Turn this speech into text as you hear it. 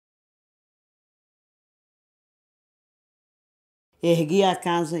Ergui a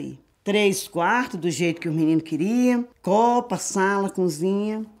casa aí. 3 quartos, do jeito que o menino queria. Copa, sala,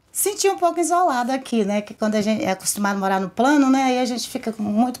 cozinha. Senti um pouco isolada aqui, né? Que quando a gente é acostumado a morar no plano, né? Aí a gente fica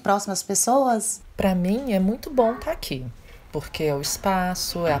muito próximo às pessoas. Para mim é muito bom estar aqui, porque é o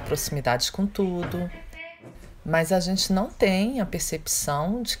espaço, é a proximidade com tudo. Mas a gente não tem a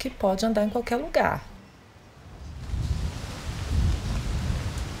percepção de que pode andar em qualquer lugar.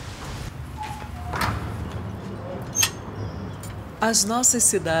 As nossas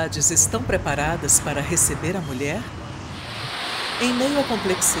cidades estão preparadas para receber a mulher? Em meio à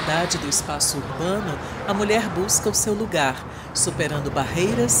complexidade do espaço urbano, a mulher busca o seu lugar, superando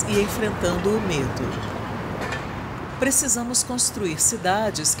barreiras e enfrentando o medo. Precisamos construir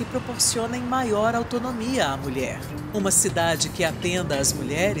cidades que proporcionem maior autonomia à mulher. Uma cidade que atenda às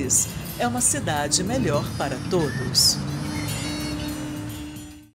mulheres é uma cidade melhor para todos.